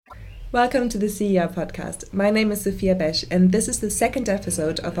Welcome to the CER podcast. My name is Sophia Besch, and this is the second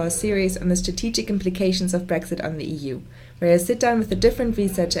episode of our series on the strategic implications of Brexit on the EU, where I sit down with a different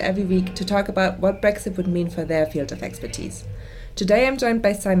researcher every week to talk about what Brexit would mean for their field of expertise. Today I'm joined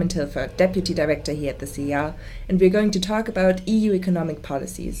by Simon Tilford, Deputy Director here at the CER, and we're going to talk about EU economic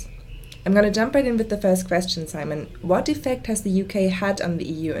policies. I'm going to jump right in with the first question, Simon. What effect has the UK had on the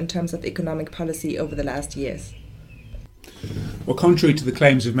EU in terms of economic policy over the last years? Well, contrary to the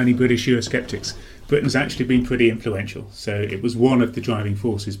claims of many British Eurosceptics, Britain's actually been pretty influential. So it was one of the driving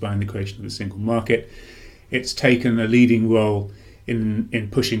forces behind the creation of the single market. It's taken a leading role in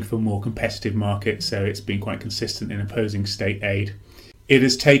pushing for more competitive markets, so it's been quite consistent in opposing state aid. It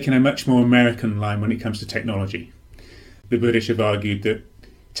has taken a much more American line when it comes to technology. The British have argued that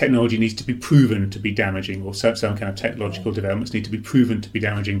technology needs to be proven to be damaging, or some kind of technological developments need to be proven to be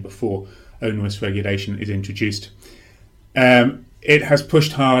damaging before onerous regulation is introduced. It has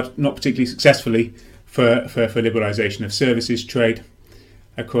pushed hard, not particularly successfully, for liberalisation of services trade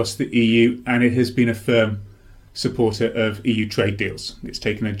across the EU, and it has been a firm supporter of EU trade deals. It's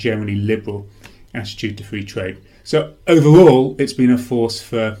taken a generally liberal attitude to free trade. So overall, it's been a force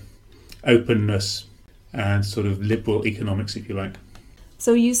for openness and sort of liberal economics, if you like.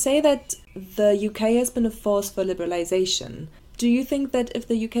 So you say that the UK has been a force for liberalisation. Do you think that if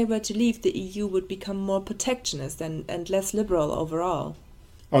the UK were to leave, the EU would become more protectionist and less liberal overall?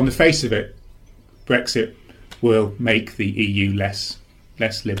 On the face of it, Brexit will make the EU less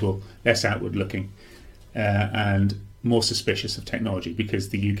liberal, less outward-looking, and more suspicious of technology, because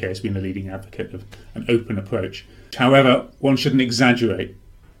the UK has been a leading advocate of an open approach. However, one shouldn't exaggerate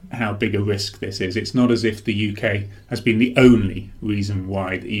how big a risk this is. It's not as if the UK has been the only reason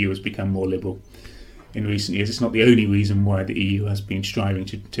why the EU has become more liberal in recent years. It's not the only reason why the EU has been striving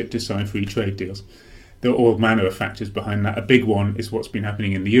to sign free trade deals. There are all manner of factors behind that. A big one is what's been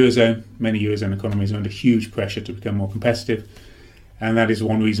happening in the Eurozone. Many Eurozone economies are under huge pressure to become more competitive, and that is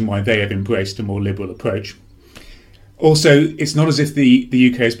one reason why they have embraced a more liberal approach. Also, it's not as if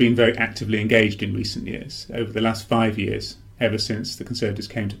the UK has been very actively engaged in recent years. Over the last 5 years, ever since the Conservatives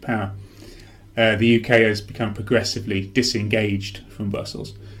came to power, the UK has become progressively disengaged from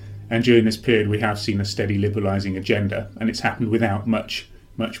Brussels. And during this period, we have seen a steady liberalising agenda, and it's happened without much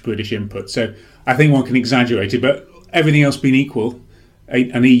British input. So I think one can exaggerate it, but everything else being equal,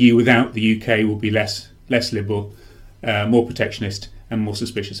 an EU without the UK will be less liberal, more protectionist, and more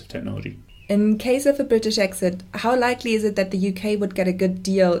suspicious of technology. In case of a British exit, how likely is it that the UK would get a good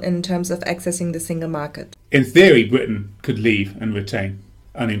deal in terms of accessing the single market? In theory, Britain could leave and retain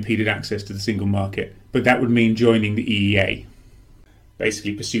unimpeded access to the single market, but that would mean joining the EEA.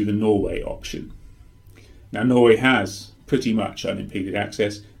 Basically pursue the Norway option. Now, Norway has pretty much unimpeded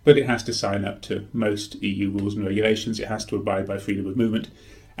access, but it has to sign up to most EU rules and regulations, it has to abide by freedom of movement,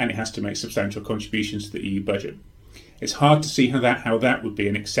 and it has to make substantial contributions to the EU budget. It's hard to see how that would be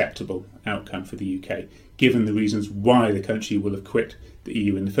an acceptable outcome for the UK, given the reasons why the country will have quit the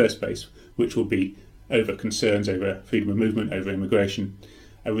EU in the first place, which will be over concerns over freedom of movement, over immigration,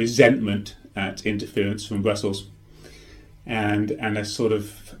 a resentment at interference from Brussels, and a sort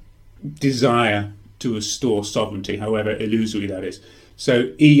of desire to restore sovereignty, however illusory that is. So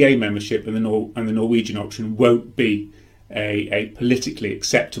EEA membership and the Norwegian option won't be a politically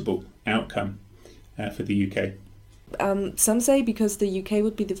acceptable outcome for the UK. Some say because the UK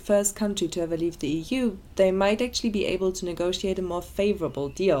would be the first country to ever leave the EU, they might actually be able to negotiate a more favourable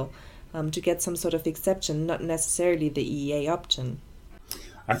deal to get some sort of exception, not necessarily the EEA option.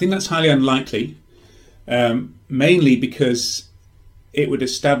 I think that's highly unlikely. Mainly because it would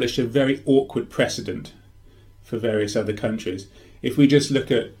establish a very awkward precedent for various other countries. If we just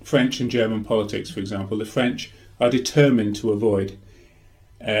look at French and German politics, for example, the French are determined to avoid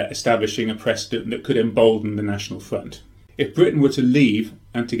establishing a precedent that could embolden the National Front. If Britain were to leave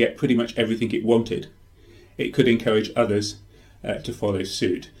and to get pretty much everything it wanted, it could encourage others to follow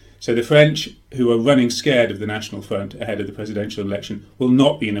suit. So the French, who are running scared of the National Front ahead of the presidential election, will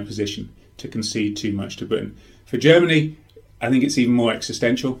not be in a position to concede too much to Britain. For Germany, I think it's even more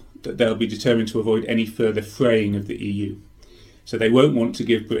existential, that they'll be determined to avoid any further fraying of the EU. So they won't want to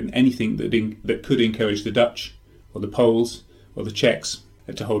give Britain anything that could encourage the Dutch or the Poles or the Czechs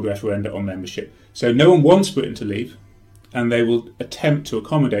to hold referenda on membership. So no one wants Britain to leave, and they will attempt to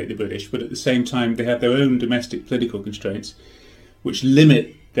accommodate the British, but at the same time they have their own domestic political constraints which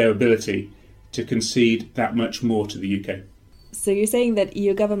limit their ability to concede that much more to the UK. So you're saying that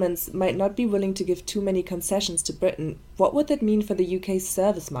EU governments might not be willing to give too many concessions to Britain. What would that mean for the UK's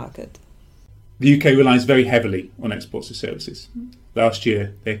service market? The UK relies very heavily on exports of services. Last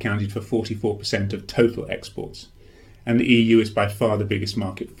year, they accounted for 44% of total exports. and the EU is by far the biggest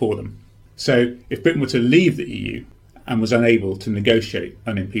market for them. So if Britain were to leave the EU and was unable to negotiate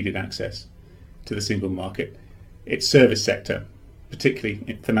unimpeded access to the single market, its service sector, particularly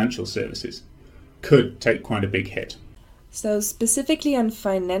in financial services, could take quite a big hit. So specifically on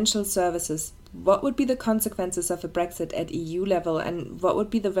financial services, what would be the consequences of a Brexit at EU level, and what would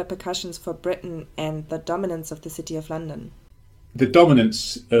be the repercussions for Britain and the dominance of the City of London? The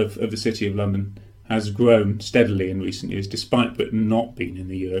dominance of the City of London has grown steadily in recent years, despite Britain not being in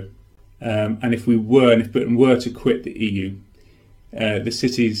the euro. And if Britain were to quit the EU, the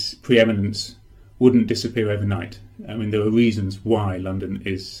city's preeminence wouldn't disappear overnight. I mean, there are reasons why London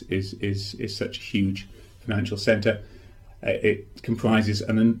is such a huge financial centre. It comprises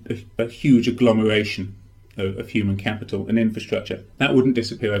a huge agglomeration of human capital and infrastructure. That wouldn't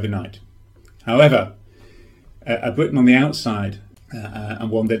disappear overnight. However, a Britain on the outside, and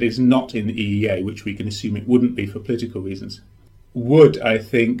one that is not in the EEA, which we can assume it wouldn't be for political reasons, would, I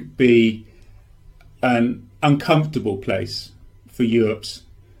think, be an uncomfortable place for Europe's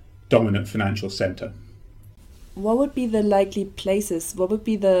dominant financial centre. What would be the likely places? What would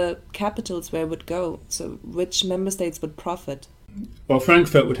be the capitals where it would go? So which member states would profit? Well,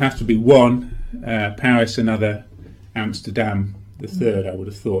 Frankfurt would have to be one, Paris another, Amsterdam the third, I would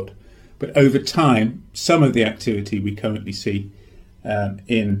have thought. But over time, some of the activity we currently see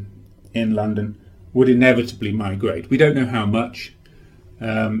in London would inevitably migrate. We don't know how much.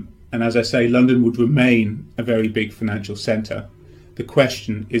 And as I say, London would remain a very big financial centre. The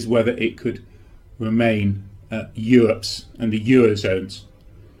question is whether it could remain Europe's and the Eurozone's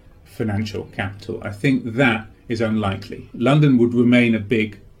financial capital. I think that is unlikely. London would remain a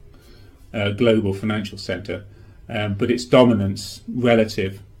big global financial centre, but its dominance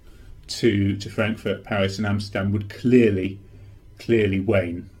relative to Frankfurt, Paris and Amsterdam would clearly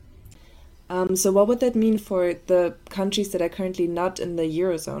wane. So what would that mean for the countries that are currently not in the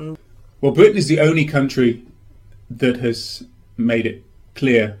Eurozone? Well, Britain is the only country that has made it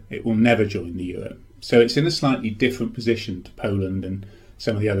clear it will never join the euro. So it's in a slightly different position to Poland and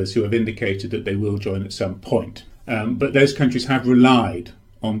some of the others who have indicated that they will join at some point. But those countries have relied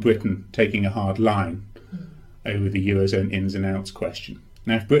on Britain taking a hard line over the Eurozone ins and outs question.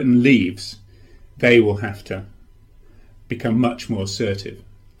 Now, if Britain leaves, they will have to become much more assertive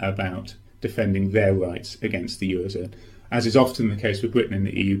about defending their rights against the Eurozone. As is often the case with Britain in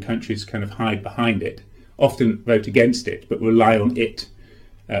the EU, countries kind of hide behind it, often vote against it, but rely on it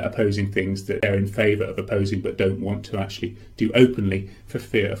opposing things that they're in favour of opposing but don't want to actually do openly for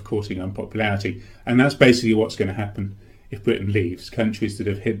fear of causing unpopularity. And that's basically what's going to happen if Britain leaves. Countries that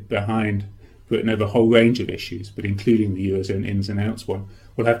have hid behind Britain over a whole range of issues, but including the Eurozone ins and outs one,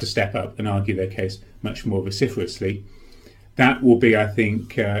 will have to step up and argue their case much more vociferously. That will be, I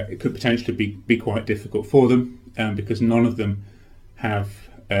think, it could potentially be quite difficult for them because none of them have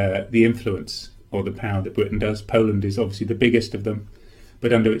the influence or the power that Britain does. Poland is obviously the biggest of them,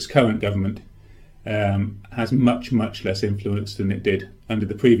 but under its current government has much, much less influence than it did under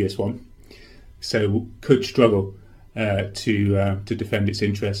the previous one. So could struggle to defend its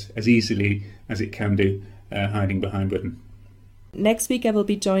interests as easily as it can do hiding behind Britain. Next week I will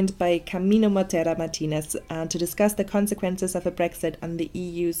be joined by Camino Mortera Martinez to discuss the consequences of a Brexit on the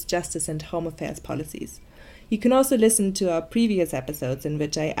EU's justice and home affairs policies. You can also listen to our previous episodes in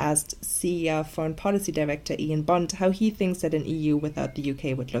which I asked CER Foreign Policy Director Ian Bond how he thinks that an EU without the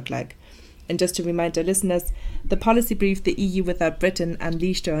UK would look like. And just to remind our listeners, the policy brief The EU Without Britain,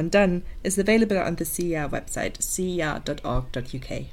 Unleashed or Undone is available on the CER website, cer.org.uk.